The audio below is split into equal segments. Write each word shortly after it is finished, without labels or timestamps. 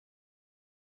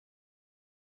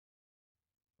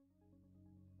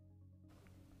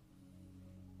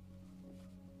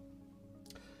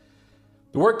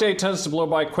The workday tends to blow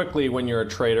by quickly when you're a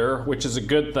trader, which is a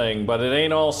good thing, but it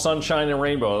ain't all sunshine and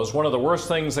rainbows. One of the worst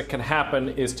things that can happen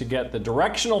is to get the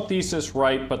directional thesis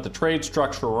right, but the trade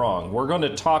structure wrong. We're going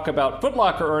to talk about Foot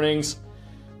Locker earnings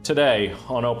today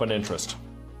on Open Interest.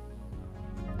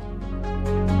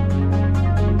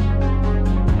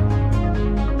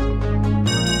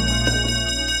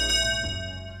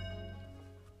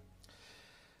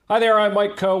 Hi there, I'm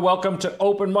Mike Coe. Welcome to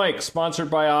Open Mic, sponsored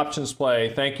by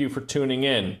OptionPlay. Thank you for tuning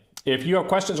in. If you have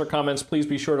questions or comments, please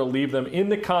be sure to leave them in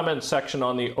the comments section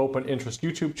on the Open Interest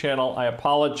YouTube channel. I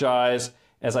apologize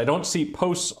as I don't see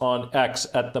posts on X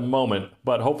at the moment,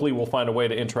 but hopefully we'll find a way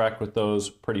to interact with those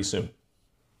pretty soon.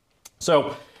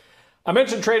 So, I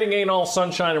mentioned trading ain't all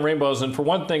sunshine and rainbows, and for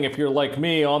one thing, if you're like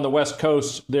me on the West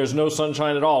Coast, there's no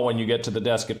sunshine at all when you get to the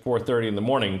desk at 4:30 in the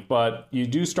morning, but you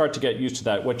do start to get used to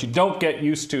that. What you don't get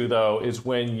used to, though, is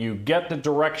when you get the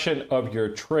direction of your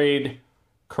trade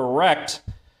correct,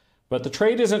 but the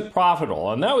trade isn't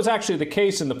profitable, and that was actually the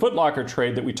case in the Foot Locker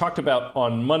trade that we talked about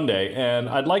on Monday, and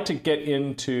I'd like to get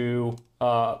into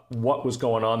what was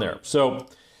going on there. So,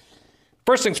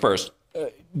 first things first.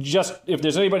 Just if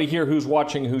there's anybody here who's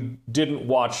watching who didn't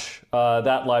watch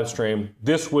that live stream,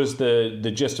 this was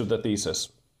the gist of the thesis.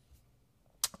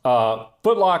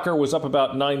 Foot Locker was up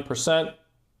about 9%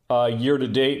 year to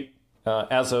date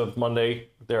as of Monday,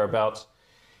 thereabouts.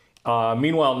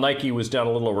 Meanwhile, Nike was down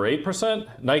a little over 8%.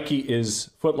 Nike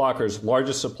is Foot Locker's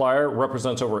largest supplier,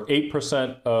 represents over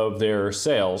 8% of their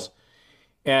sales.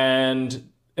 And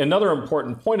another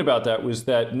important point about that was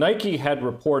that Nike had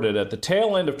reported at the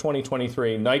tail end of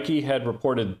 2023, Nike had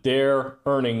reported their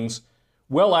earnings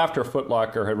well after Foot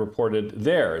Locker had reported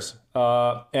theirs.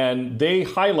 And they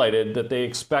highlighted that they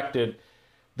expected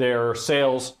their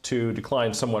sales to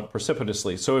decline somewhat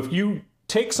precipitously. So if you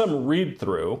take some read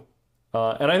through,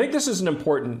 and I think this is an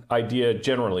important idea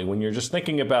generally when you're just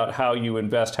thinking about how you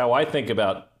invest, how I think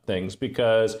about things,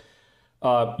 because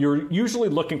you're usually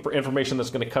looking for information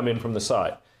that's going to come in from the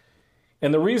side.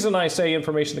 And the reason I say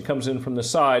information that comes in from the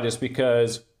side is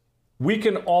because we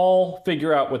can all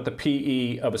figure out what the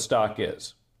PE of a stock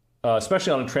is,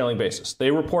 especially on a trailing basis.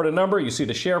 They report a number, you see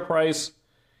the share price,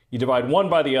 you divide one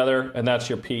by the other, and that's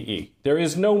your PE. There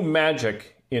is no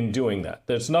magic in doing that.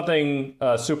 There's nothing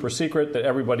super secret that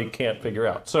everybody can't figure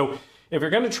out. So if you're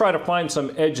going to try to find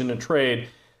some edge in a trade,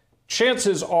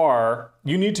 chances are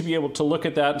you need to be able to look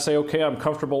at that and say, okay, I'm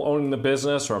comfortable owning the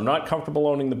business, or I'm not comfortable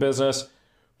owning the business.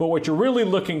 But what you're really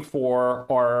looking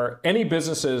for are any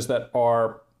businesses that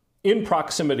are in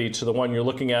proximity to the one you're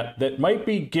looking at that might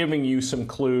be giving you some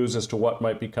clues as to what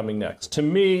might be coming next. To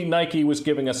me, Nike was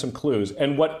giving us some clues.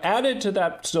 And what added to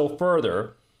that still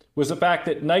further was the fact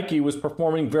that Nike was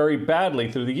performing very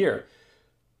badly through the year.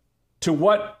 To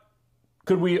what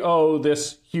could we owe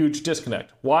this huge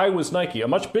disconnect? Why was Nike, a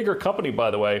much bigger company, by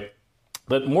the way,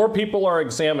 that more people are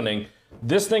examining?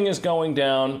 This thing is going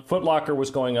down. Foot Locker was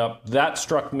going up. That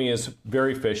struck me as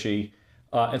very fishy.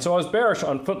 And so I was bearish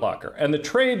on Foot Locker. And the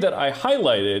trade that I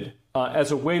highlighted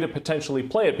as a way to potentially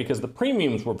play it, because the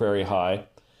premiums were very high,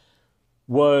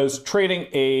 was trading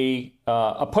a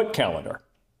put calendar.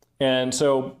 And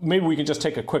so maybe we can just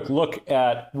take a quick look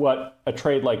at what a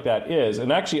trade like that is.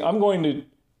 And actually, I'm going to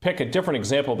pick a different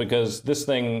example because this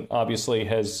thing obviously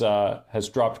has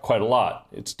dropped quite a lot.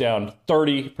 It's down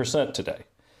 30% today.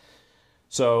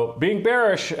 So being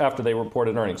bearish after they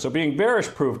reported earnings. So being bearish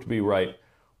proved to be right.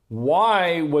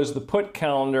 Why was the put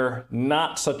calendar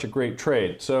not such a great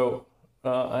trade? So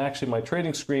actually my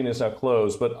trading screen is now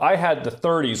closed, but I had the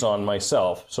 30s on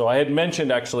myself. So I had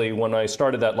mentioned actually when I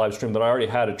started that live stream that I already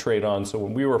had a trade on. So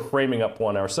when we were framing up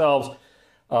one ourselves,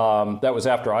 that was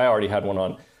after I already had one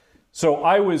on. So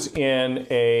I was in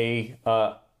a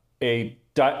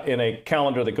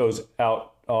calendar that goes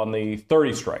out on the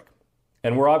 30 strike.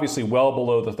 And we're obviously well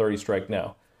below the 30 strike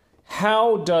now.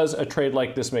 How does a trade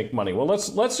like this make money? Well,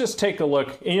 let's just take a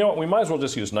look. And you know what? We might as well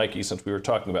just use Nike since we were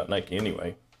talking about Nike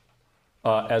anyway,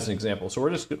 as an example. So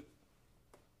we're just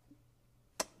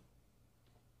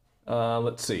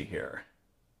let's see here.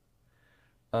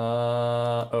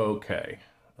 Okay.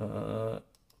 Let's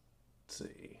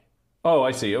see. Oh,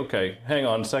 I see. Okay. Hang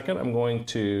on a second. I'm going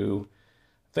to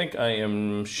think I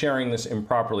am sharing this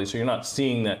improperly, so you're not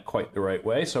seeing that quite the right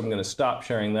way. So I'm going to stop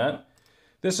sharing that.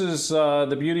 This is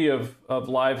the beauty of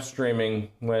live streaming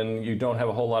when you don't have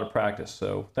a whole lot of practice.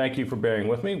 So thank you for bearing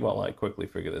with me while I quickly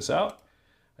figure this out.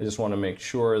 I just want to make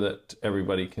sure that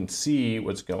everybody can see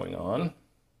what's going on.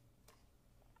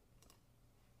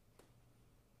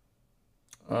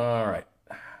 All right.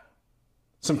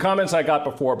 Some comments I got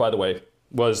before, by the way,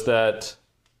 was that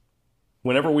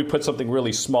whenever we put something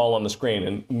really small on the screen,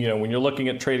 and you know, when you're looking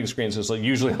at trading screens, there's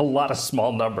usually a lot of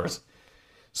small numbers.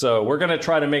 So we're going to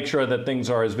try to make sure that things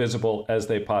are as visible as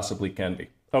they possibly can be.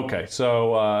 Okay,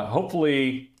 so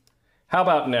hopefully, how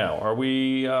about now? Are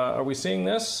we seeing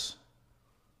this?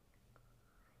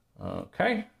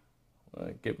 Okay,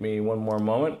 give me one more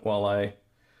moment while I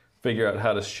figure out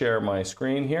how to share my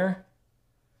screen here.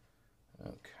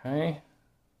 Okay.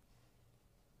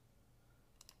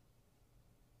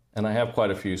 And I have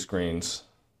quite a few screens,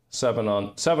 seven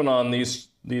on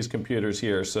these computers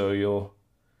here, so you'll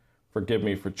forgive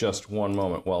me for just one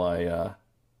moment while I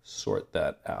sort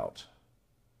that out.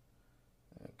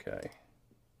 Okay,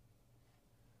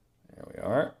 there we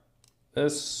are.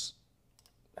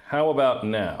 How about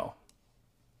now?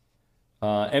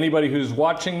 Anybody who's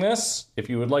watching this, if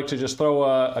you would like to just throw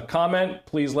a comment,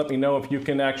 please let me know if you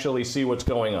can actually see what's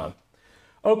going on.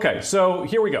 Okay, so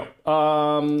here we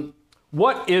go.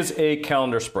 What is a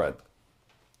calendar spread?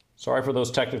 Sorry for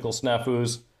those technical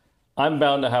snafus. I'm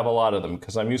bound to have a lot of them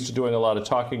because I'm used to doing a lot of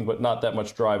talking, but not that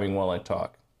much driving while I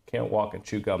talk. Can't walk and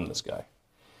chew gum, this guy.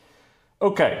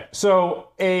 Okay, so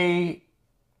a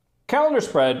calendar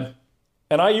spread,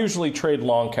 and I usually trade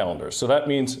long calendars. So that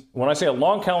means when I say a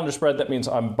long calendar spread, that means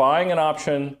I'm buying an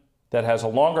option that has a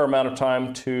longer amount of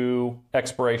time to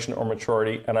expiration or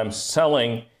maturity, and I'm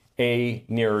selling a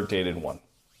nearer dated one.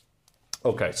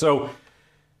 Okay, so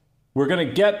we're going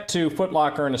to get to Foot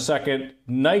Locker in a second.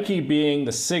 Nike being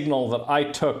the signal that I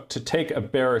took to take a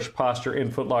bearish posture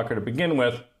in Foot Locker to begin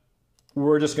with,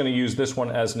 we're just going to use this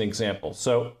one as an example.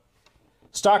 So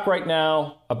stock right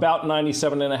now, about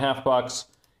 97.5 bucks.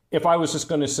 If I was just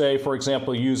going to say, for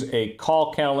example, use a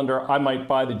call calendar, I might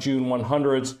buy the June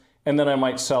 100s, and then I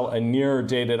might sell a nearer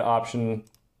dated option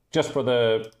just for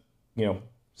the,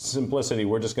 simplicity.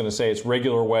 We're just going to say it's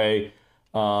regular way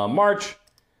March.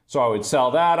 So I would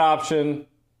sell that option.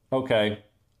 Okay.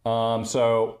 And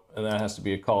that has to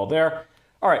be a call there.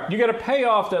 All right. You get a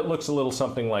payoff that looks a little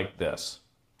something like this.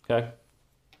 Okay.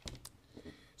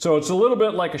 So it's a little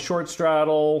bit like a short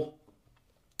straddle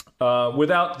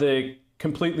without the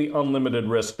completely unlimited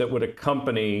risk that would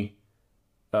accompany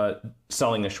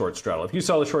selling a short straddle. If you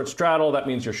sell a short straddle, that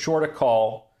means you're short a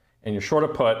call and you're short a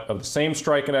put of the same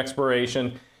strike and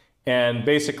expiration. And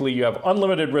basically you have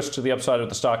unlimited risk to the upside if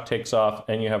the stock takes off,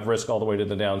 and you have risk all the way to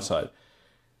the downside.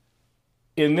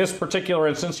 In this particular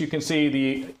instance, you can see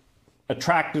the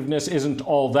attractiveness isn't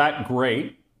all that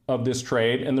great of this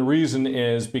trade. And the reason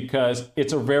is because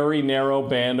it's a very narrow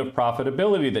band of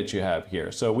profitability that you have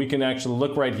here. So we can actually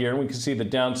look right here and we can see the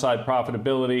downside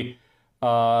profitability,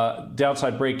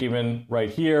 downside break even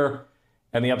right here,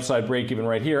 and the upside break even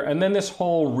right here. And then this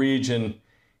whole region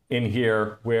in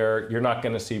here where you're not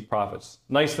going to see profits.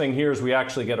 Nice thing here is we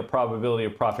actually get a probability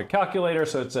of profit calculator.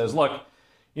 So it says, look,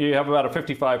 you have about a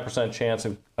 55% chance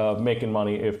of making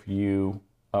money if you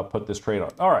put this trade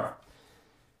on. All right.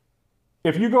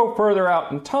 If you go further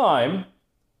out in time,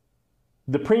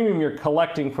 the premium you're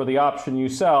collecting for the option you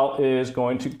sell is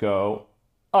going to go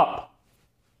up.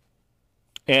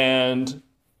 And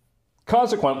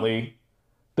consequently,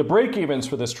 the break-evens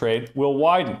for this trade will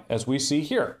widen, as we see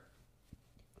here.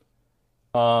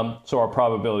 So our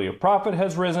probability of profit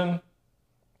has risen.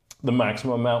 The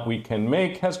maximum amount we can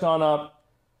make has gone up.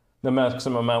 The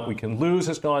maximum amount we can lose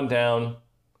has gone down.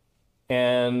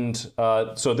 And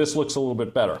so this looks a little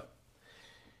bit better.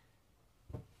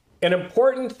 An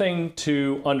important thing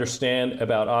to understand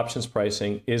about options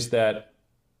pricing is that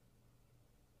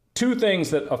two things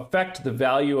that affect the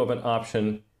value of an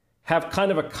option have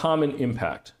kind of a common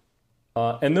impact.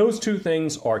 And those two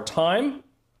things are time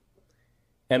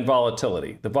and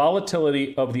volatility. The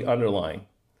volatility of the underlying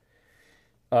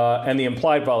and the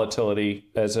implied volatility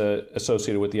as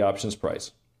associated with the options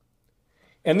price.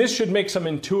 And this should make some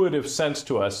intuitive sense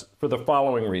to us for the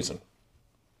following reason.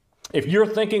 If you're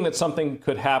thinking that something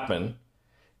could happen,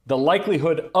 the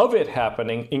likelihood of it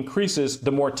happening increases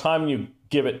the more time you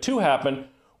give it to happen,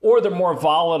 or the more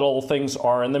volatile things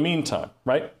are in the meantime,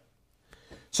 right?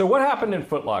 So what happened in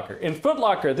Foot Locker? In Foot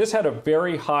Locker, this had a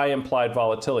very high implied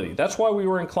volatility. That's why we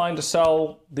were inclined to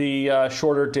sell the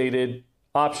shorter dated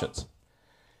options.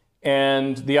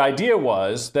 And the idea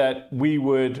was that we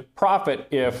would profit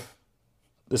if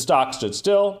the stock stood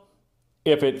still,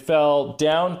 if it fell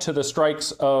down to the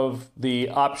strikes of the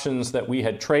options that we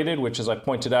had traded, which, as I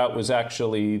pointed out, was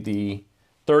actually the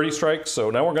 30 strikes. So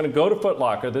now we're going to go to Foot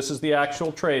Locker. This is the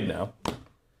actual trade now.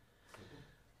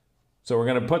 So we're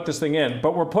going to put this thing in,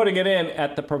 but we're putting it in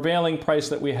at the prevailing price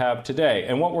that we have today.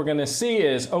 And what we're going to see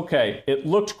is, okay, it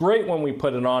looked great when we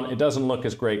put it on. It doesn't look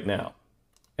as great now.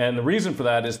 And the reason for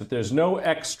that is that there's no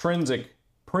extrinsic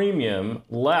premium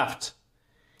left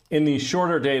in these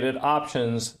shorter dated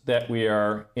options that we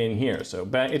are in here. So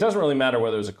it doesn't really matter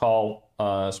whether it's a call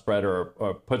spread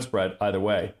or put spread, either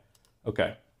way.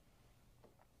 Okay.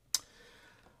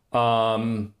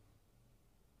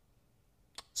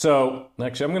 So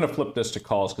actually, I'm going to flip this to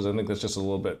calls because I think that's just a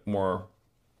little bit more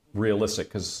realistic,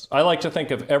 because I like to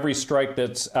think of every strike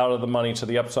that's out of the money to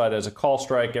the upside as a call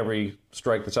strike, every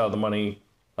strike that's out of the money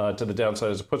to the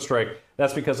downside as a put strike.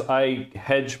 That's because I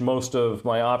hedge most of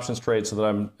my options trades so that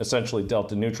I'm essentially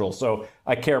delta neutral. So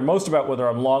I care most about whether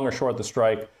I'm long or short the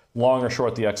strike, long or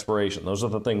short the expiration. Those are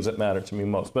the things that matter to me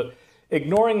most. But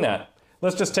ignoring that,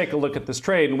 let's just take a look at this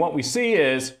trade. And what we see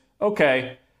is,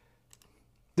 okay,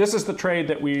 this is the trade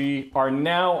that we are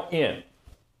now in.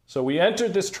 So we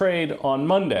entered this trade on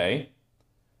Monday,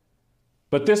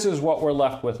 but this is what we're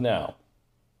left with now.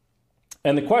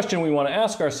 And the question we want to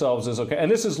ask ourselves is, okay, and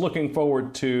this is looking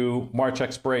forward to March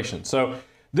expiration. So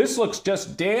this looks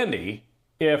just dandy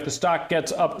if the stock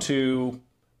gets up to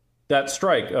that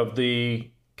strike of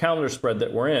the calendar spread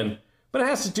that we're in, but it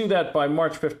has to do that by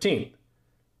March 15th.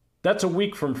 That's a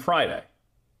week from Friday.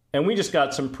 And we just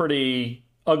got some pretty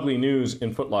ugly news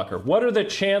in Foot Locker. What are the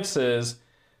chances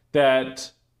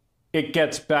that it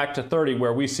gets back to 30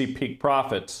 where we see peak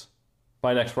profits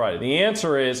by next Friday? The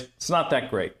answer is it's not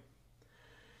that great.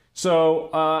 So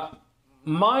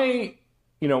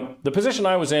the position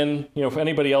I was in, if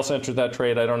anybody else entered that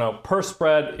trade, I don't know, per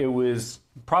spread, it was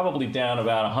probably down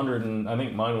about 100, and I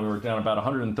think mine we were down about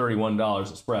 $131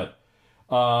 a spread.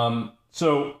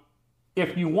 So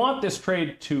if you want this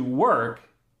trade to work,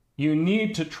 you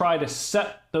need to try to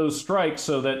set those strikes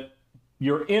so that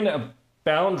you're in a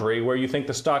boundary where you think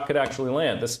the stock could actually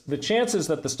land. The chances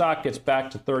that the stock gets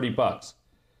back to 30 bucks,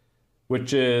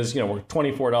 which is, we're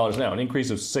 $24 now, an increase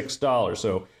of $6.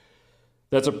 So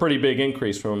that's a pretty big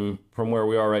increase from where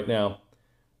we are right now.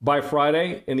 By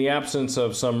Friday, in the absence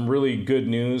of some really good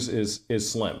news,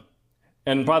 is slim.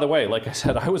 And by the way, like I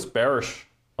said, I was bearish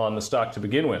on the stock to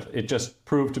begin with. It just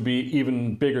proved to be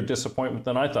even bigger disappointment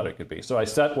than I thought it could be. So I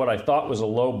set what I thought was a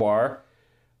low bar,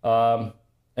 and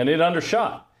it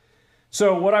undershot.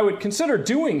 So what I would consider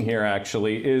doing here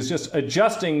actually is just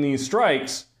adjusting these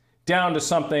strikes down to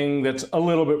something that's a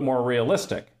little bit more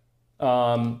realistic.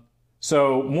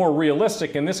 So more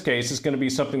realistic in this case is going to be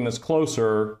something that's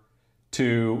closer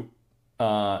to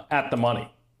at the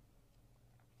money.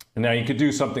 And now you could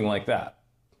do something like that.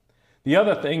 The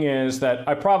other thing is that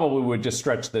I probably would just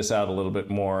stretch this out a little bit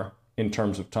more in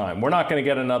terms of time. We're not going to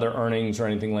get another earnings or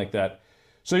anything like that.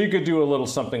 So you could do a little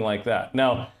something like that.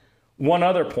 Now, one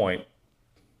other point,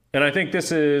 and I think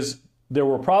this is, there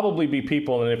will probably be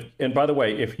people, and by the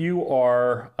way, if you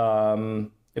are,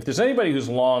 if there's anybody who's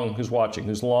watching,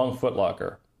 who's long Foot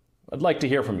Locker, I'd like to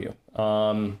hear from you.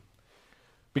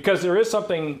 Because there is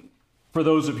something for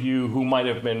those of you who might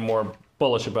have been more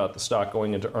bullish about the stock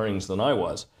going into earnings than I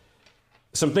was.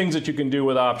 Some things that you can do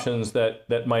with options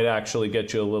that might actually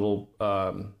get you a little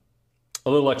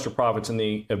extra profits in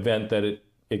the event that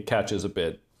it catches a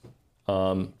bid.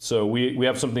 So we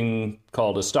have something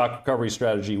called a stock recovery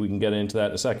strategy. We can get into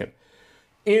that in a second.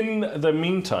 In the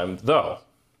meantime, though,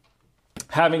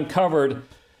 having covered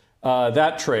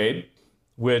that trade,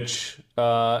 which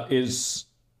is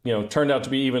turned out to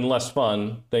be even less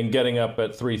fun than getting up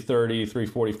at 3:30,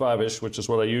 3:45-ish, which is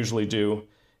what I usually do,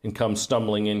 and come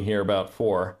stumbling in here about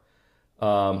 4.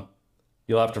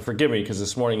 You'll have to forgive me because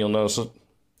this morning you'll notice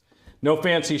no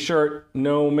fancy shirt,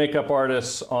 no makeup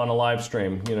artists on a live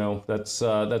stream. That's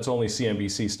only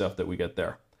CNBC stuff that we get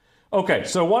there. Okay,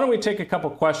 so why don't we take a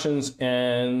couple questions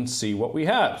and see what we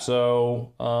have. So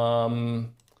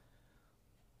I'm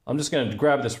just going to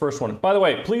grab this first one. By the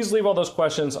way, please leave all those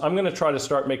questions. I'm going to try to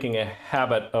start making a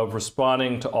habit of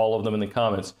responding to all of them in the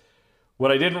comments.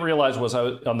 What I didn't realize was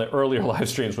on the earlier live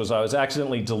streams was I was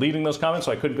accidentally deleting those comments,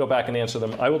 so I couldn't go back and answer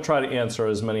them. I will try to answer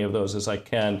as many of those as I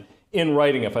can in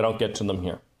writing if I don't get to them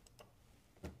here.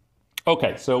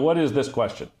 Okay, so what is this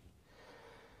question?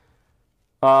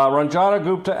 Ranjana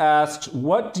Gupta asks,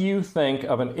 what do you think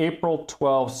of an April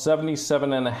 12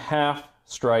 77.5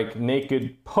 strike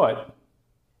naked put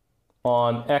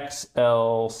on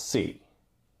XLC?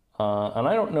 And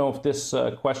I don't know if this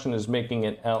question is making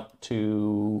it out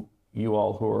to you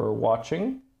all who are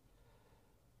watching.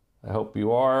 I hope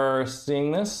you are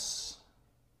seeing this.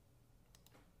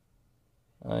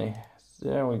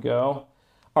 There we go.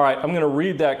 All right, I'm going to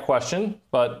read that question,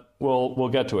 but we'll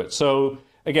get to it. So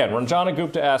again, Ranjana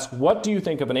Gupta asks, what do you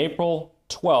think of an April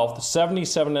 12th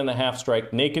 77.5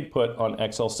 strike naked put on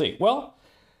XLC? Well,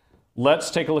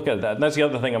 let's take a look at that. And that's the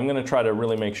other thing. I'm going to try to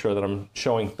really make sure that I'm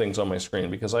showing things on my screen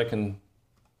because I can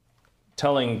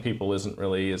telling people isn't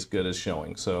really as good as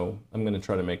showing. So I'm going to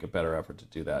try to make a better effort to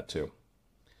do that too.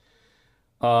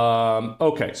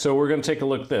 Okay, so we're going to take a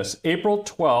look at this. April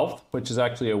 12th, which is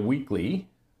actually a weekly.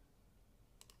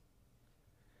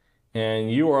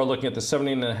 And you are looking at the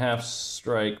 17.5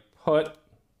 strike put.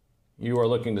 You are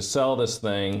looking to sell this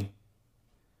thing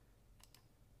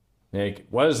naked.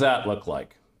 What does that look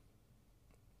like?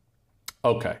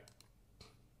 Okay.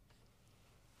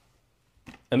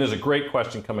 And there's a great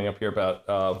question coming up here about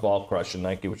Vol Crush and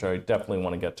Nike, which I definitely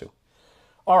want to get to.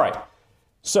 All right.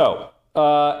 So,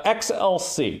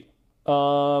 XLC.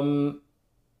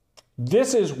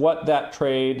 This is what that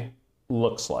trade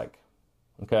looks like.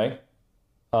 Okay?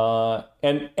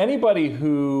 And anybody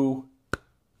who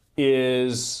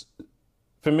is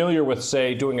familiar with,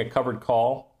 say, doing a covered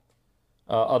call,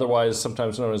 otherwise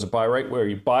sometimes known as a buy right, where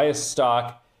you buy a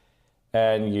stock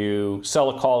and you sell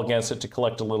a call against it to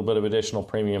collect a little bit of additional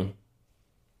premium.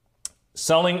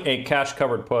 Selling a cash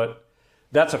covered put,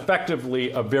 that's effectively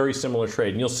a very similar trade.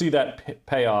 And you'll see that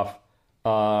payoff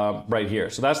right here.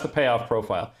 So that's the payoff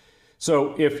profile.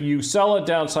 So if you sell a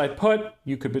downside put,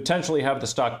 you could potentially have the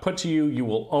stock put to you. You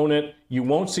will own it. You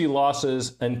won't see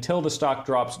losses until the stock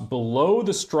drops below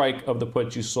the strike of the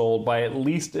put you sold by at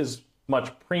least as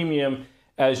much premium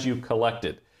as you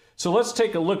collected. So let's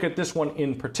take a look at this one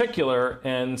in particular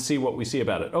and see what we see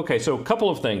about it. Okay, so a couple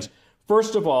of things.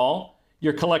 First of all,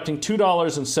 you're collecting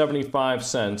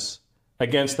 $2.75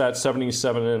 against that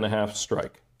 77.5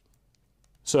 strike.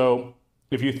 So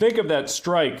if you think of that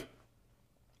strike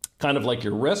kind of like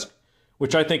your risk,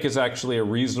 which I think is actually a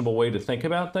reasonable way to think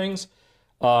about things,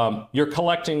 you're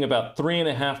collecting about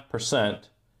 3.5%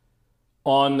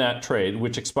 on that trade,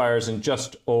 which expires in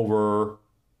just over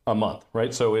a month,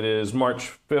 right? So it is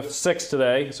March 5th, 6th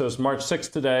today. So it's March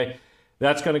 6th today.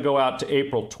 That's going to go out to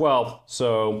April 12th.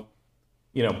 So,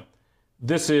 you know,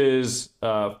 this is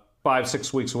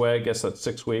 5-6 weeks away. I guess that's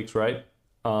 6 weeks, right?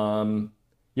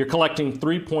 You're collecting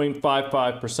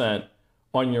 3.55%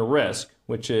 on your risk,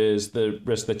 which is the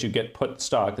risk that you get put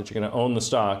stock, that you're going to own the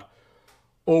stock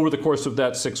over the course of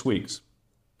that 6 weeks.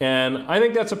 And I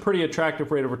think that's a pretty attractive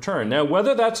rate of return. Now,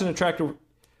 whether that's an attractive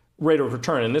rate of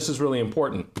return, and this is really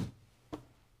important,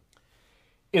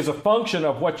 is a function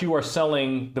of what you are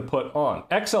selling the put on.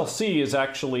 XLC is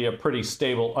actually a pretty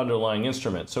stable underlying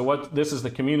instrument. So this is the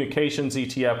communications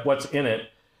ETF. What's in it?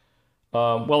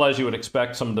 Well, as you would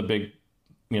expect, some of the big,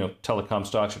 telecom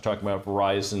stocks are talking about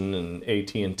Verizon and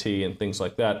AT&T and things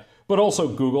like that. But also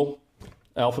Google,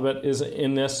 Alphabet is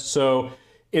in this. So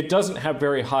it doesn't have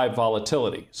very high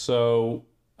volatility. So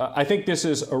I think this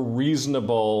is a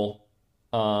reasonable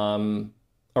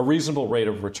rate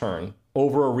of return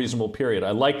over a reasonable period.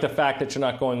 I like the fact that you're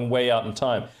not going way out in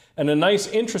time. And a nice,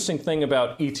 interesting thing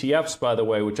about ETFs, by the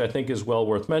way, which I think is well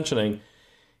worth mentioning,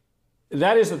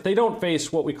 that is that they don't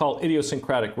face what we call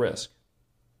idiosyncratic risk.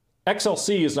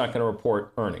 XLC is not going to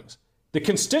report earnings. The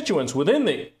constituents within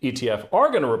the ETF are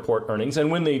going to report earnings,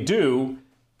 and when they do,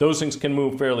 those things can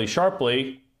move fairly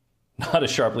sharply, not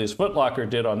as sharply as Foot Locker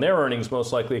did on their earnings,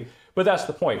 most likely. But that's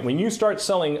the point. When you start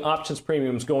selling options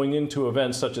premiums going into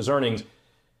events such as earnings,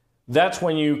 that's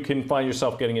when you can find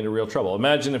yourself getting into real trouble.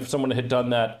 Imagine if someone had done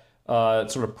that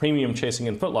sort of premium chasing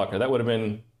in Foot Locker. That would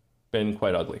have been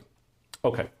quite ugly.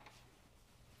 Okay.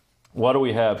 What do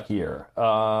we have here?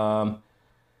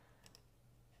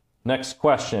 Next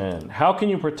question. How can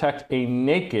you protect a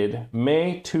naked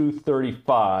May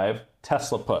 235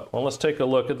 Tesla put? Well, let's take a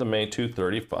look at the May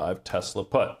 235 Tesla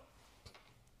put.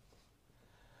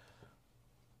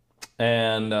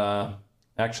 And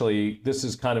actually, this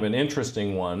is kind of an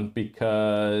interesting one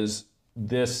because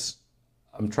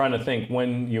I'm trying to think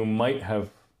when you might have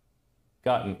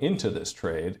gotten into this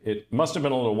trade. It must have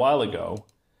been a little while ago.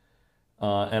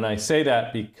 And I say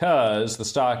that because the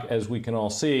stock, as we can all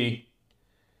see,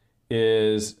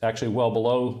 is actually well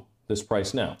below this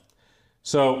price now.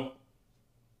 So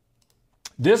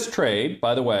this trade,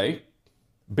 by the way,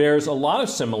 bears a lot of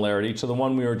similarity to the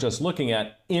one we were just looking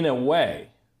at in a way.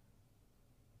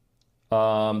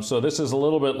 So this is a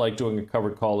little bit like doing a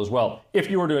covered call as well.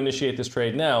 If you were to initiate this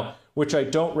trade now, which I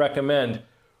don't recommend.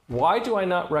 Why do I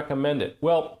not recommend it?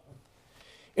 Well,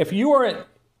 if you are,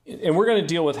 and we're going to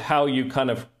deal with how you kind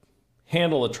of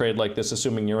handle a trade like this,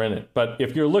 assuming you're in it. But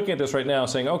if you're looking at this right now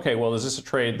saying, okay, well, is this a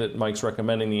trade that Mike's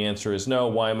recommending? The answer is no.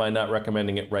 Why am I not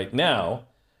recommending it right now?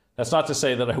 That's not to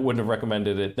say that I wouldn't have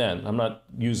recommended it then. I'm not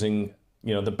using,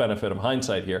 the benefit of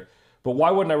hindsight here. But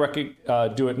why wouldn't I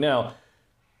do it now?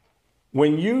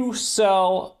 When you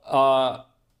sell a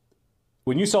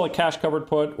cash covered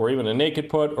put, or even a naked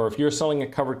put, or if you're selling a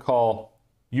covered call,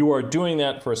 you are doing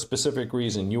that for a specific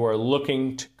reason. You are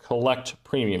looking to collect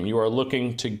premium. You are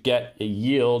looking to get a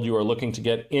yield. You are looking to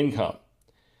get income.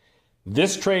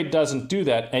 This trade doesn't do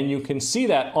that, and you can see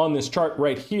that on this chart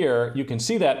right here. You can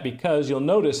see that because you'll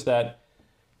notice that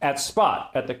at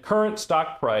spot, at the current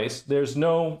stock price, there's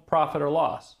no profit or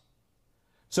loss.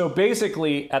 So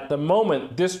basically, at the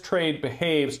moment, this trade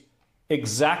behaves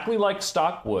exactly like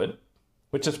stock would,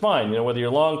 which is fine. You know, whether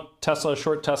you're long Tesla,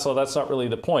 short Tesla, that's not really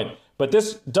the point. But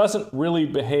this doesn't really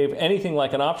behave anything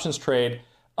like an options trade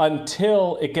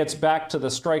until it gets back to the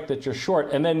strike that you're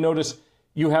short. And then notice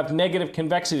you have negative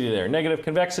convexity there. Negative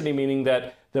convexity meaning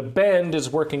that the bend is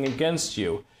working against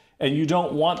you, and you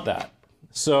don't want that.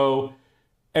 So,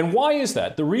 and why is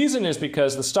that? The reason is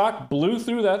because the stock blew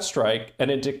through that strike and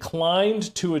it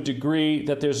declined to a degree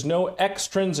that there's no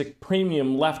extrinsic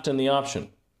premium left in the option.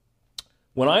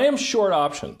 When I am short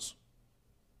options,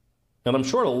 and I'm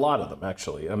short a lot of them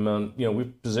actually, I'm on, we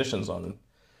have positions on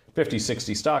 50,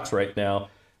 60 stocks right now.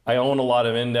 I own a lot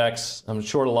of index. I'm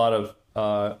short a lot of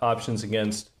options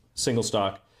against single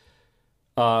stock.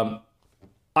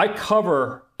 I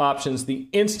cover options the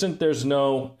instant there's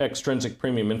no extrinsic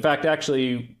premium. In fact,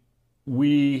 actually,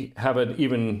 we have an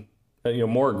even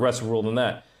more aggressive rule than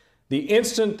that. The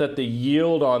instant that the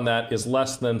yield on that is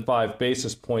less than 5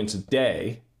 basis points a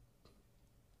day,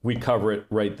 we cover it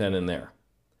right then and there.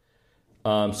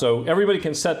 So everybody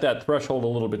can set that threshold a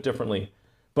little bit differently.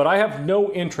 But I have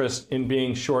no interest in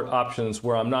being short options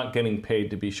where I'm not getting paid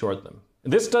to be short them.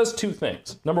 This does two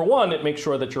things. Number one, it makes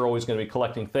sure that you're always going to be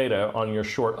collecting theta on your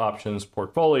short options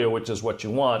portfolio, which is what you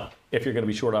want if you're going to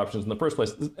be short options in the first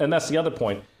place. And that's the other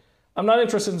point. I'm not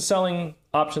interested in selling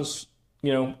options,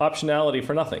 optionality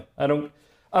for nothing. I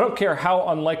don't care how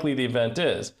unlikely the event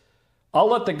is. I'll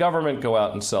let the government go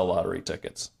out and sell lottery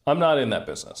tickets. I'm not in that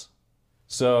business.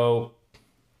 So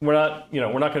we're not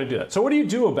going to do that. So what do you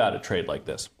do about a trade like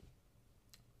this?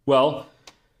 Well,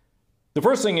 the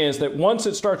first thing is that once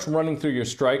it starts running through your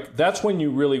strike, that's when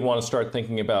you really want to start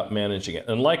thinking about managing it.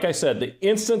 And like I said, the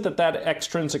instant that that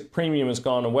extrinsic premium has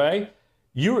gone away,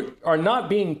 you are not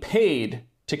being paid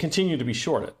to continue to be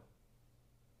short it.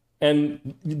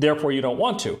 And therefore you don't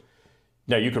want to.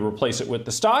 Now you could replace it with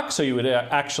the stock, so you would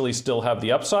actually still have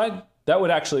the upside. That would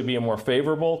actually be a more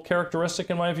favorable characteristic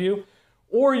in my view.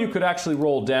 Or you could actually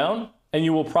roll down, and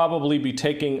you will probably be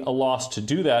taking a loss to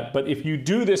do that. But if you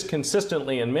do this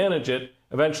consistently and manage it,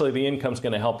 eventually the income's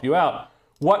going to help you out.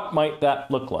 What might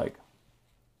that look like?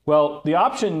 Well, the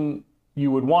option you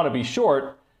would want to be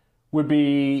short would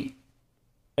be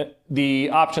the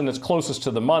option that's closest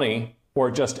to the money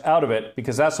or just out of it,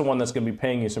 because that's the one that's going to be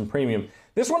paying you some premium.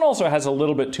 This one also has a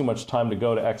little bit too much time to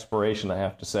go to expiration, I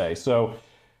have to say. So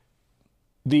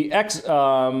the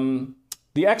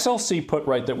XLC put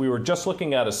right that we were just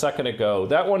looking at a second ago,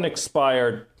 that one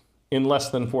expired in less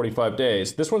than 45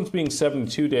 days. This one's being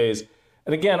 72 days.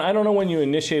 And again, I don't know when you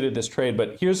initiated this trade,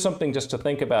 but here's something just to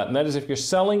think about. And that is if you're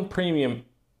selling premium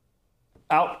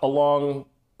out a long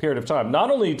period of time, not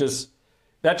only does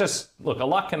that just, look, a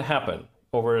lot can happen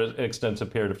over an extensive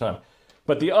period of time.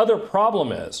 But the other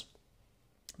problem is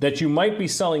that you might be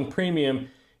selling premium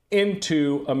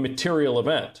into a material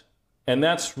event. And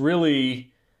that's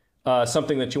really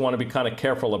something that you want to be kind of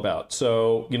careful about.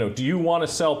 So, do you want to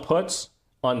sell puts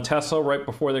on Tesla right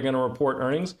before they're going to report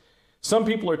earnings? Some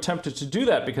people are tempted to do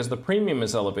that because the premium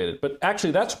is elevated. But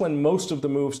actually, that's when most of the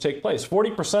moves take place.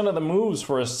 40% of the moves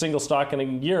for a single stock in a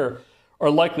year are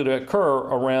likely to occur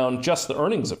around just the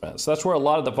earnings events. That's where a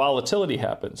lot of the volatility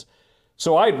happens.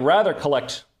 So I'd rather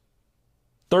collect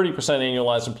 30%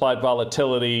 annualized implied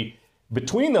volatility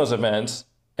between those events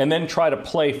and then try to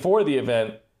play for the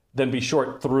event than be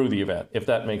short through the event, if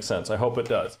that makes sense. I hope it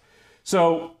does.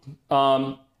 So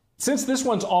since this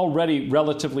one's already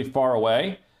relatively far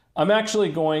away, I'm actually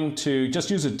going to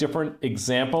just use a different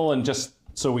example and just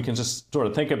so we can just sort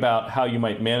of think about how you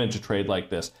might manage a trade like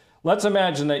this. Let's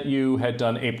imagine that you had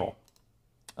done April.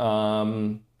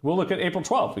 We'll look at April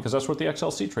 12th because that's what the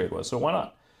XLC trade was, so why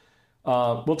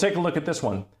not? We'll take a look at this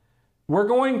one. We're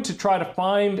going to try to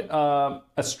find a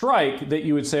strike that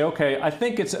you would say, okay, I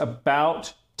think it's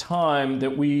about time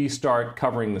that we start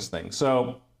covering this thing.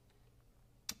 So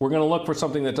we're going to look for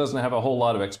something that doesn't have a whole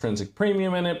lot of extrinsic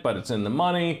premium in it, but it's in the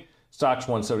money. Stock's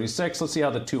 176. Let's see how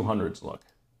the 200s look.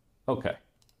 Okay.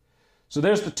 So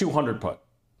there's the 200 put.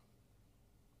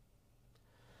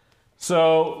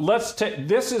 So let's take,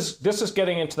 this is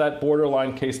getting into that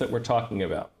borderline case that we're talking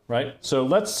about, right? So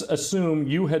let's assume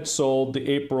you had sold the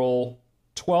April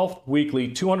 12th weekly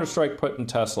 200 strike put in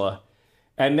Tesla,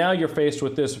 and now you're faced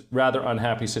with this rather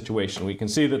unhappy situation. We can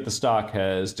see that the stock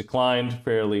has declined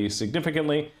fairly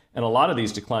significantly, And a lot of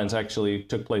these declines actually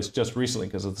took place just recently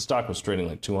because the stock was trading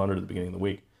like 200 at the beginning of the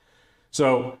week.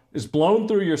 So it's blown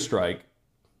through your strike.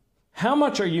 How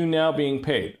much are you now being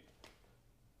paid?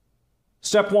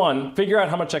 Step one, figure out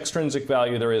how much extrinsic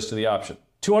value there is to the option.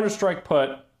 200 strike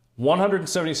put,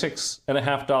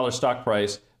 $176.50 stock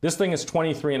price. This thing is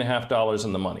 $23.50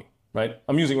 in the money, right?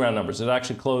 I'm using round numbers. It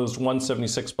actually closed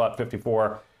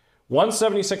 176.54,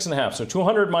 176.5. So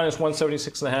 200 minus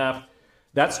 176.5,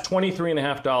 that's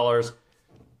 $23.50.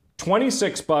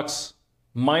 26 bucks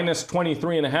minus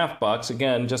 23.5 bucks,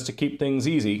 again, just to keep things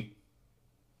easy,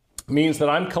 means that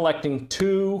I'm collecting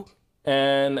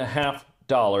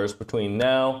 $2.50 between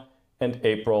now and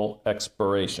April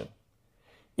expiration.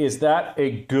 Is that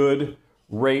a good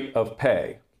rate of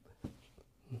pay?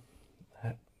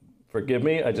 Forgive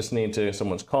me, I just need to,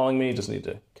 someone's calling me, just need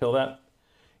to kill that.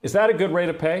 Is that a good rate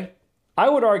of pay? I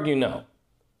would argue no,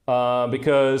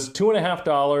 because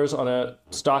 $2.50 on a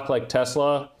stock like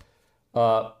Tesla,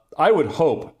 I would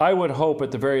hope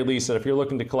at the very least that if you're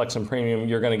looking to collect some premium,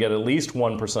 you're going to get at least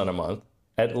 1% a month,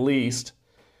 at least,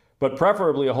 but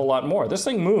preferably a whole lot more. This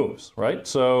thing moves, right?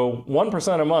 So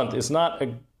 1% a month is not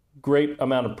a great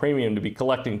amount of premium to be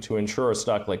collecting to insure a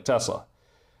stock like Tesla.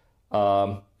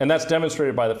 And that's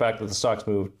demonstrated by the fact that the stock's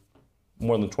moved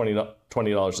more than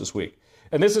 $20 this week.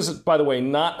 And this is, by the way,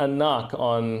 not a knock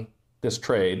on this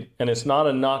trade, and it's not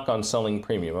a knock on selling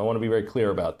premium. I want to be very clear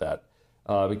about that.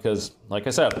 Because, like I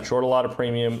said, I'm short a lot of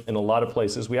premium in a lot of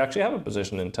places. We actually have a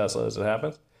position in Tesla as it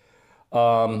happens.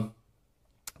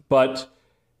 But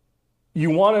you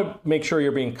want to make sure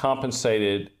you're being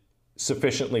compensated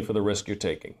sufficiently for the risk you're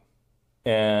taking.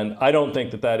 And I don't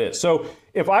think that that is. So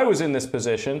if I was in this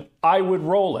position, I would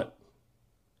roll it.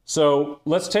 So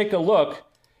let's take a look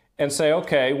and say,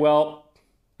 okay, well,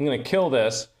 I'm going to kill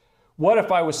this. What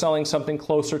if I was selling something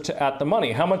closer to at the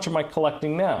money? How much am I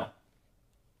collecting now?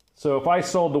 So if I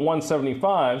sold the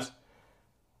 175s,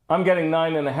 I'm getting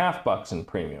 $9.50 in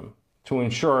premium to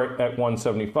insure it at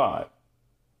 175.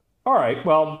 All right,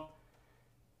 well,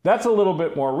 that's a little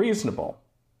bit more reasonable,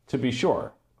 to be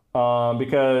sure.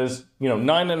 Because, you know,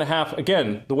 9.5,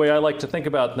 again, the way I like to think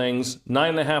about things,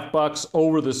 $9.50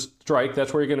 over the strike,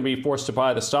 that's where you're going to be forced to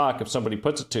buy the stock if somebody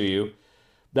puts it to you.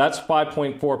 That's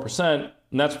 5.4%,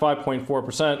 and that's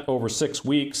 5.4% over 6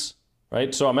 weeks,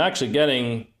 right? So I'm actually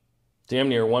getting damn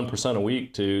near 1% a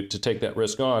week to take that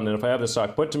risk on. And if I have the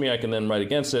stock put to me, I can then write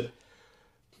against it.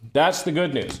 That's the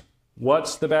good news.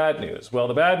 What's the bad news? Well,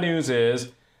 the bad news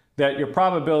is that your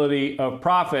probability of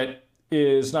profit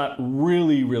is not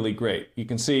really, really great. You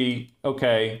can see,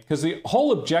 okay, because the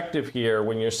whole objective here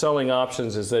when you're selling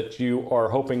options is that you are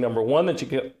hoping, number one, that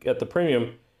you get the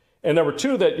premium, and number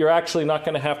two, that you're actually not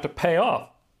going to have to pay off.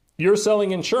 You're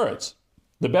selling insurance.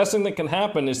 The best thing that can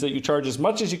happen is that you charge as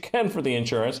much as you can for the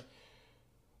insurance,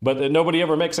 but that nobody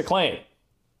ever makes a claim.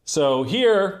 So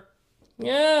here,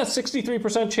 yeah,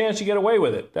 63% chance you get away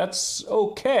with it. That's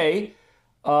okay.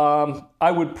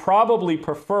 I would probably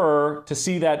prefer to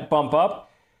see that bump up.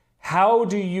 How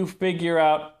do you figure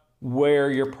out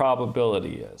where your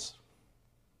probability is?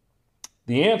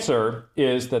 The answer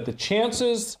is that the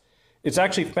chances, it's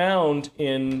actually found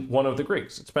in one of the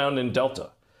Greeks. It's found in delta.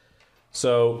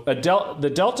 So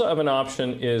the delta of an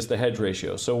option is the hedge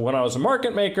ratio. So when I was a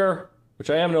market maker, which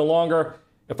I am no longer,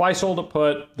 if I sold a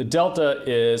put, the delta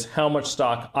is how much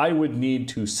stock I would need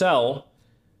to sell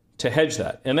to hedge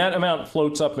that. And that amount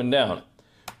floats up and down.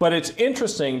 But it's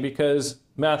interesting because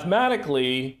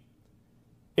mathematically,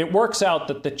 it works out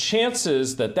that the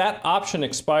chances that that option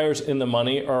expires in the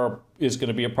money is going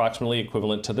to be approximately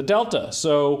equivalent to the delta.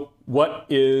 So what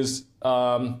is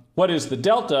the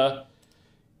delta?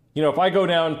 You know, if I go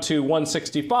down to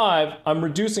 165, I'm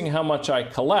reducing how much I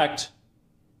collect.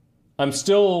 I'm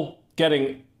still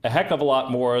getting a heck of a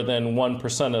lot more than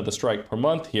 1% of the strike per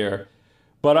month here,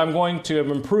 but I'm going to have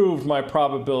improved my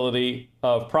probability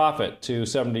of profit to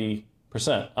 70%.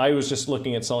 I was just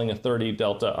looking at selling a 30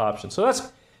 delta option. So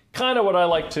that's kind of what I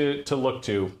like to look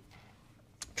to,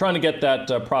 trying to get that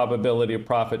probability of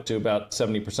profit to about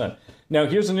 70%. Now,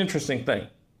 here's an interesting thing.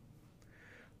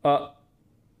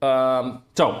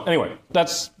 So anyway,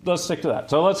 let's stick to that.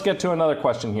 So let's get to another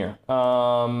question here,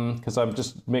 because I'm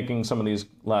just making some of these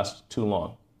last too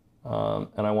long,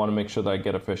 and I want to make sure that I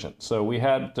get efficient. So we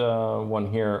had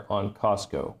one here on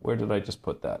Costco. Where did I just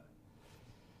put that?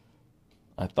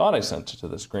 I thought I sent it to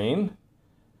the screen.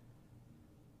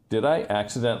 Did I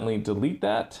accidentally delete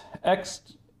that?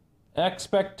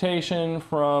 Expectation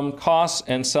from costs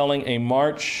and selling a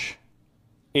March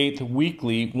 8th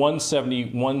weekly 170,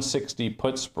 160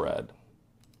 put spread.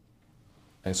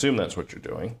 I assume that's what you're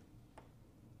doing.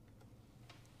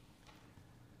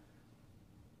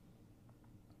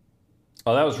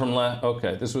 Oh, that was from last.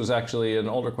 Okay, this was actually an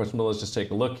older question, but let's just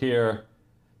take a look here.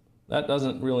 That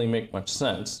doesn't really make much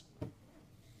sense.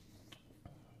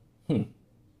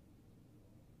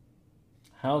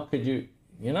 How could you?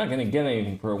 You're not going to get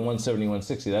anything for a 170,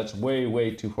 160. That's way,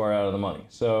 way too far out of the money.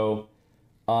 So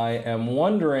I am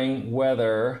wondering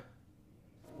whether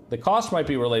the cost might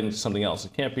be related to something else.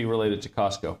 It can't be related to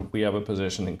Costco. We have a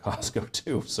position in Costco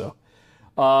too. So,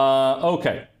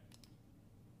 okay.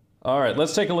 All right,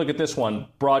 let's take a look at this one.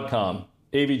 Broadcom,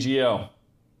 AVGO.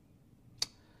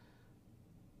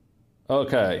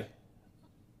 Okay.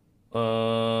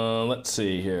 Let's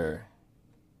see here.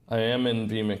 I am in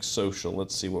vMix Social.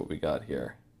 Let's see what we got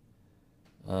here.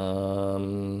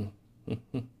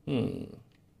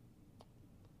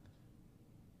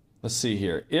 Let's see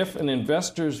here. If an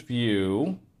investor's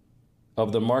view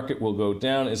of the market will go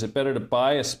down, is it better to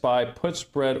buy a SPY put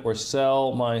spread or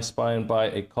sell my SPY and buy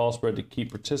a call spread to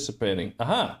keep participating?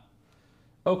 Aha.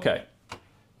 Okay.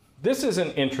 This is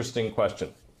an interesting question.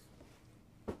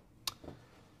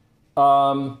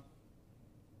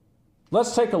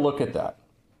 Let's take a look at that.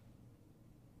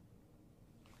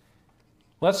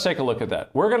 Let's take a look at that.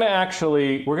 We're going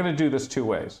to do this two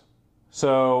ways.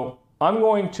 So I'm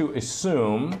going to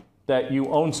assume that you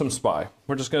own some SPY.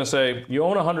 We're just going to say you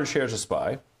own 100 shares of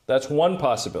SPY. That's one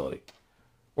possibility.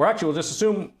 Or actually, we'll just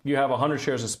assume you have 100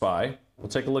 shares of SPY. We'll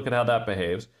take a look at how that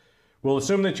behaves. We'll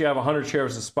assume that you have 100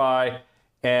 shares of SPY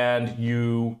and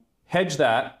you hedge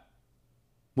that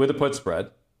with a put spread.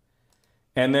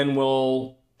 And then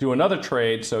we'll do another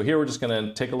trade. So here we're just going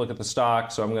to take a look at the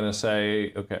stock. So I'm going to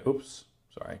say, okay, oops,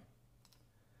 sorry.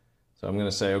 So I'm going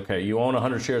to say, okay, you own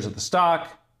 100 shares of the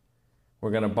stock. We're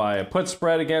going to buy a put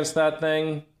spread against that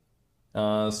thing.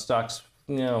 Stock's,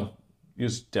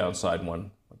 use downside one.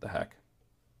 What the heck?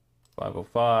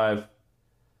 505. I'm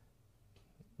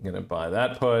going to buy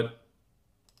that put.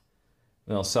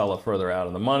 And I'll sell it further out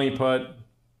of the money put.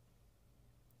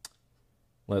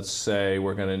 Let's say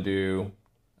we're going to do,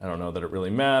 I don't know that it really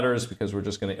matters because we're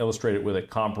just going to illustrate it with a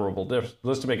comparable difference.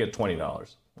 Let's make it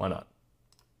 $20. Why not?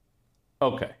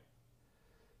 Okay.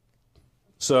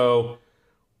 So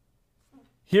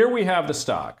here we have the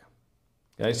stock.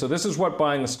 Okay, so this is what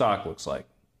buying the stock looks like.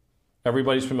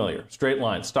 Everybody's familiar. Straight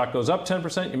line. Stock goes up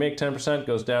 10%, you make 10%,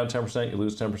 goes down 10%, you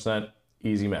lose 10%.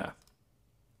 Easy math.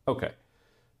 Okay.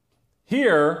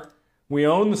 Here, we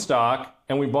own the stock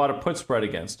and we bought a put spread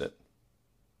against it.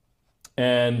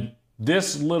 And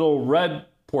this little red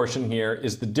portion here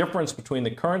is the difference between the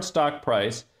current stock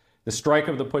price, the strike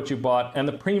of the put you bought, and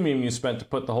the premium you spent to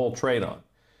put the whole trade on.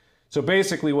 So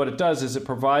basically what it does is it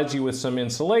provides you with some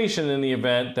insulation in the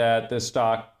event that the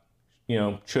stock,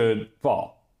 should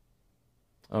fall.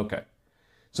 Okay.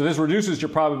 So this reduces your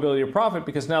probability of profit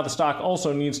because now the stock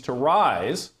also needs to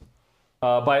rise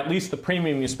by at least the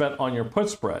premium you spent on your put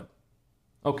spread.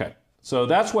 Okay. So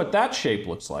that's what that shape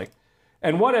looks like.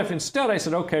 And what if instead I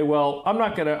said, okay, well, I'm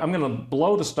going to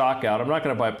blow the stock out. I'm not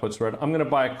going to buy a put spread. I'm going to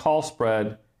buy a call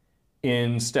spread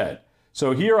instead.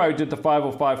 So here I did the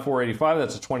 505, 485.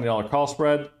 That's a $20 call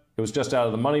spread. It was just out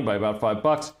of the money by about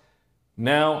 $5.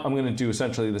 Now I'm going to do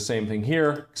essentially the same thing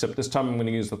here, except this time I'm going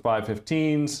to use the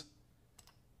 515s.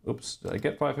 Oops, did I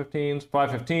get 515s?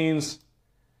 515s,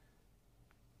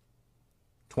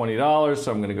 $20.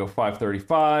 So I'm going to go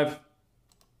 535.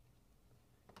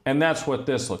 And that's what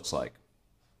this looks like.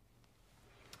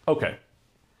 Okay.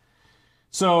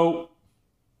 So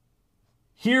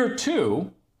here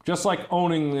too, just like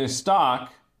owning the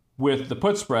stock with the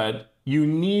put spread, you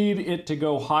need it to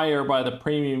go higher by the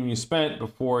premium you spent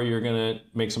before you're going to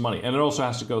make some money. And it also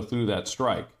has to go through that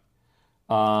strike.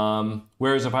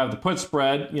 Whereas if I have the put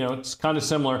spread, it's kind of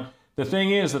similar. The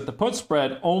thing is that the put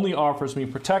spread only offers me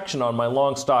protection on my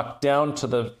long stock down to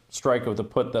the strike of the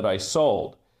put that I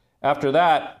sold. After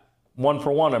that, 1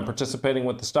 for 1, I'm participating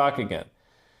with the stock again.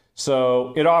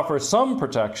 So it offers some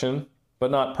protection, but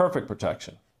not perfect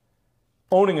protection.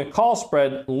 Owning a call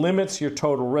spread limits your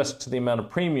total risk to the amount of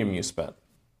premium you spent.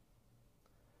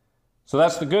 So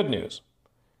that's the good news.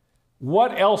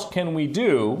 What else can we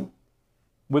do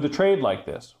with a trade like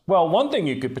this? Well, one thing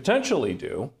you could potentially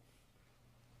do,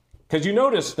 because you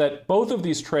notice that both of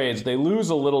these trades, they lose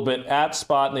a little bit at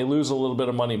spot and they lose a little bit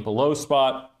of money below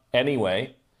spot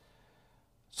anyway.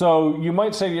 So you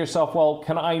might say to yourself, well,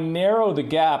 can I narrow the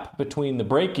gap between the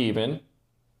break even?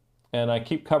 And I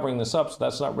keep covering this up, so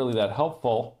that's not really that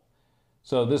helpful.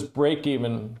 So this break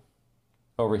even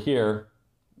over here,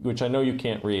 which I know you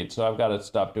can't read, so I've got to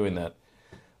stop doing that.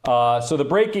 So the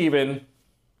break even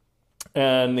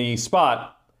and the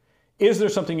spot, is there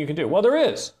something you can do? Well, there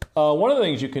is. One of the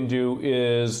things you can do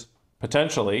is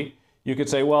potentially, you could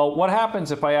say, well, what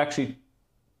happens if I actually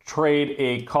trade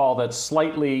a call that's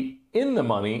slightly in the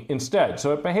money instead.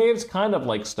 So it behaves kind of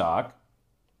like stock,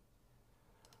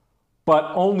 but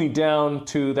only down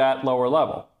to that lower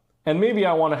level. And maybe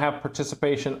I want to have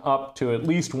participation up to at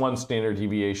least one standard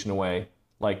deviation away,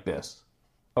 like this.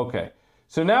 Okay,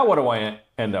 so now what do I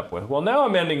end up with? Well, now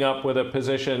I'm ending up with a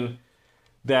position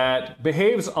that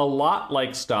behaves a lot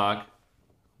like stock.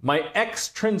 My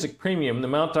extrinsic premium, the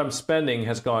amount I'm spending,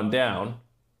 has gone down.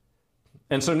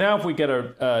 And so now if we get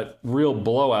a real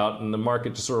blowout and the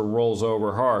market just sort of rolls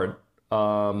over hard,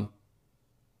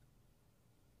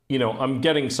 you know, I'm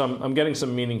getting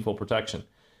some meaningful protection.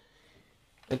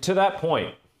 And to that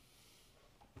point,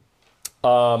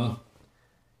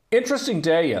 interesting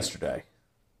day yesterday.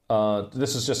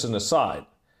 This is just an aside,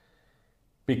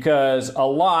 because a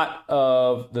lot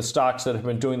of the stocks that have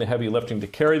been doing the heavy lifting to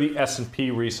carry the S&P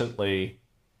recently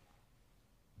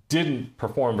didn't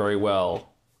perform very well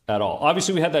at all.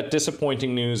 Obviously, we had that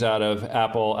disappointing news out of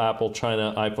Apple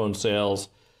China iPhone sales.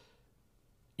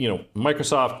 You know,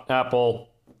 Microsoft, Apple,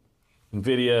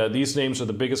 Nvidia, these names are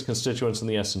the biggest constituents in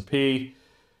the S&P.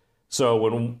 So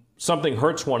when something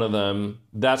hurts one of them,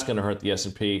 that's going to hurt the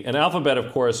S&P. And Alphabet,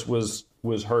 of course, was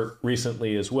hurt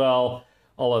recently as well.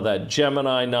 All of that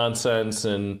Gemini nonsense,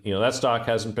 and you know that stock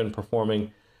hasn't been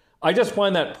performing. I just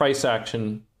find that price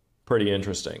action pretty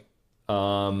interesting.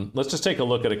 Let's just take a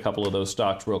look at a couple of those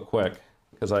stocks real quick,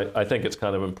 because I think it's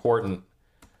kind of important.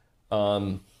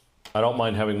 I don't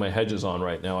mind having my hedges on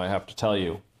right now, I have to tell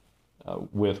you,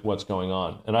 with what's going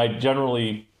on. And I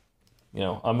generally, you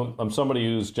know, I'm somebody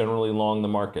who's generally long the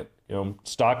market. You know,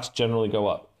 stocks generally go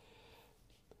up.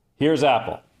 Here's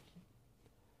Apple.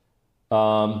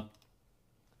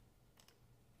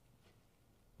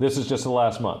 This is just the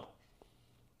last month.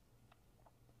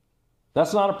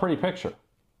 That's not a pretty picture.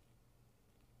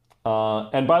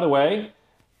 And by the way,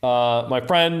 my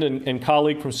friend and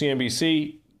colleague from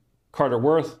CNBC, Carter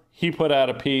Worth, he put out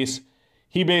a piece.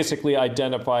 He basically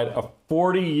identified a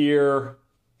 40-year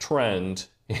trend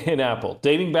in Apple,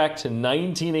 dating back to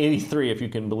 1983, if you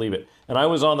can believe it. And I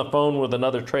was on the phone with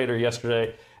another trader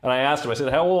yesterday, and I asked him, I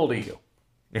said, how old are you?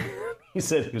 He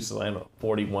said he was, I don't know,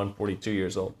 41, 42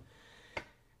 years old.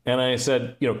 And I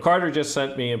said, you know, Carter just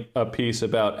sent me a piece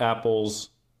about Apple's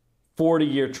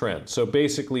 40-year trend. So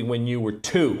basically when you were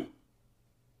 2,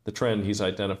 the trend he's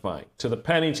identifying. To the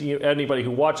penny, to anybody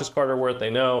who watches Carter Worth, they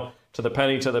know, to the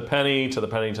penny, to the penny, to the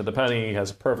penny, to the penny, he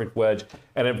has a perfect wedge,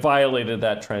 and it violated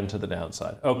that trend to the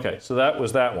downside. Okay, so that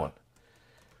was that one.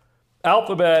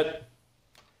 Alphabet,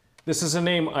 this is a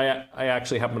name I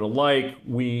actually happen to like.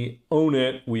 We own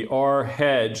it, we are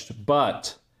hedged,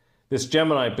 but this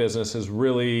Gemini business has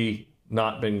really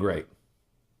not been great.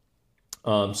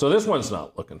 So this one's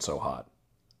not looking so hot.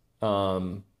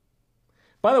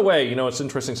 By the way, you know, it's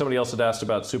interesting. Somebody else had asked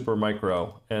about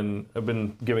Supermicro, and I've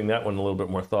been giving that one a little bit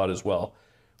more thought as well.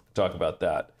 We'll talk about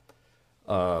that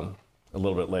a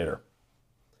little bit later.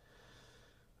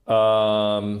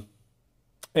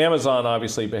 Amazon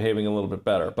obviously behaving a little bit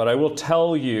better, but I will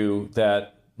tell you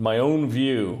that my own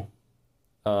view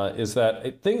is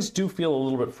that things do feel a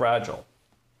little bit fragile.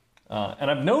 And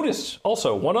I've noticed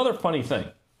also one other funny thing.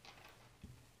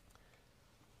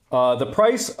 The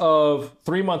price of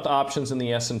 3-month options in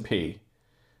the S&P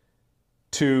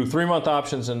to 3-month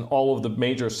options in all of the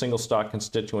major single stock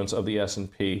constituents of the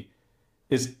S&P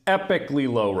is epically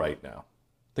low right now.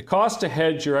 The cost to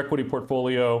hedge your equity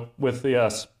portfolio with the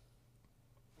S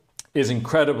is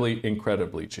incredibly,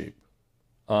 incredibly cheap.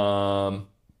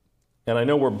 And I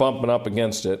know we're bumping up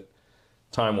against it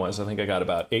time-wise. I think I got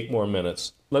about 8 more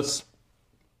minutes. Here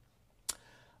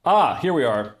we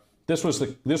are. This was the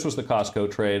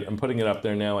Costco trade. I'm putting it up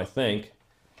there now, I think.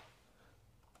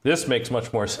 This makes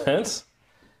much more sense.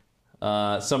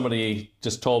 Somebody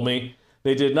just told me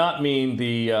they did not mean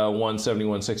the 170,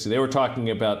 160. They were talking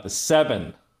about the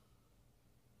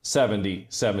 770,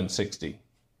 760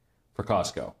 for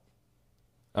Costco.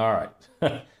 All right.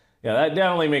 Yeah, that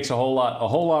definitely makes a whole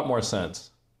lot more sense.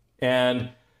 And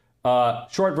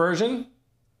short version,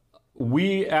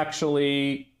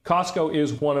 Costco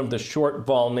is one of the short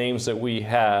vol names that we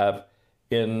have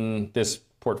in this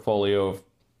portfolio of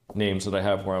names that I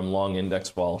have where I'm long index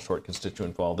vol, short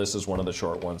constituent vol. This is one of the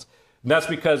short ones. And that's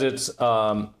because it's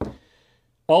all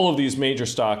of these major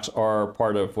stocks are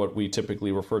part of what we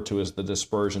typically refer to as the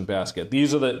dispersion basket.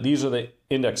 These are the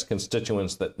index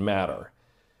constituents that matter.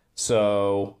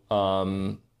 So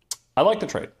I like the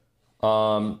trade.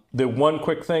 The one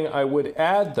quick thing I would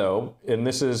add, though, and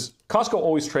this is, Costco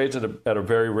always trades at a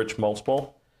very rich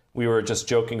multiple. We were just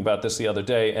joking about this the other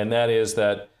day, and that is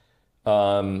that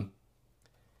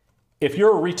if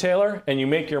you're a retailer and you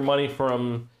make your money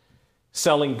from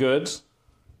selling goods,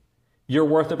 you're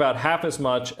worth about half as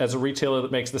much as a retailer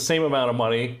that makes the same amount of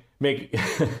money,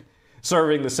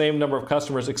 serving the same number of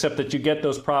customers, except that you get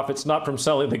those profits not from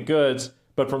selling the goods,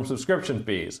 but from subscription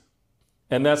fees.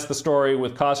 And that's the story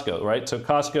with Costco, right? So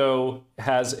Costco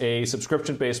has a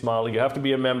subscription-based model. You have to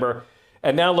be a member.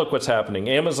 And now look what's happening.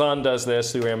 Amazon does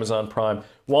this through Amazon Prime.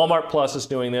 Walmart Plus is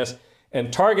doing this.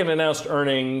 And Target announced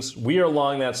earnings. We are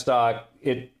long that stock.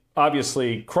 It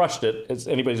obviously crushed it. As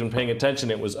anybody's been paying attention,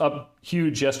 it was up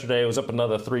huge yesterday. It was up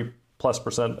another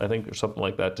 3+%, I think, or something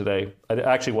like that today. I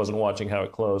actually wasn't watching how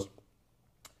it closed.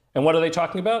 And what are they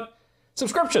talking about?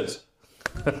 Subscriptions.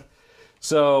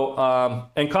 So,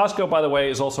 and Costco, by the way,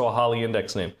 is also a Holly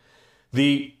Index name.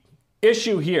 The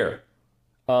issue here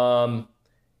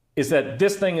is that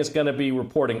this thing is going to be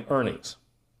reporting earnings.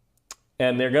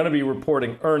 And they're going to be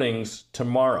reporting earnings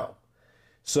tomorrow.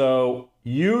 So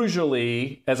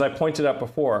usually, as I pointed out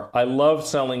before, I love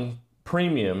selling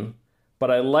premium,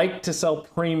 but I like to sell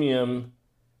premium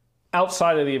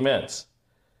outside of the events.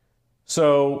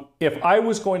 So if I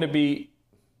was going to be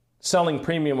selling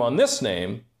premium on this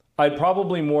name, I'd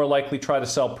probably more likely try to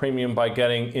sell premium by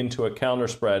getting into a calendar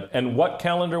spread. And what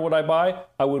calendar would I buy?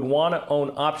 I would want to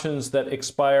own options that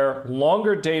expire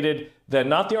longer dated than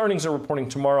not the earnings are reporting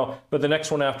tomorrow, but the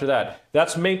next one after that.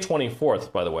 That's May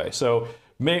 24th, by the way. So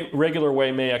regular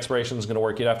way May expiration is going to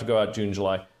work. You'd have to go out June,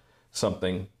 July,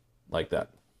 something like that.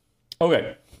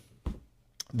 Okay,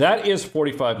 that is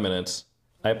 45 minutes.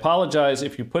 I apologize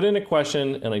if you put in a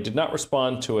question and I did not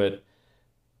respond to it.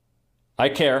 I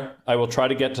care. I will try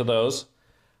to get to those.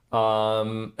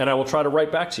 And I will try to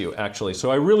write back to you, actually.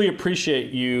 So I really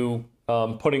appreciate you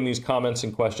putting these comments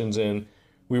and questions in.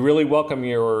 We really welcome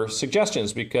your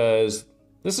suggestions because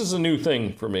this is a new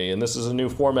thing for me and this is a new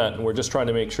format and we're just trying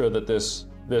to make sure that this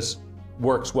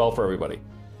works well for everybody.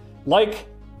 Like,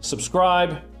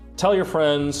 subscribe, tell your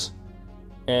friends,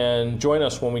 and join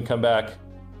us when we come back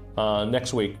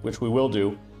next week, which we will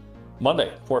do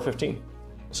Monday, 4:15.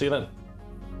 See you then.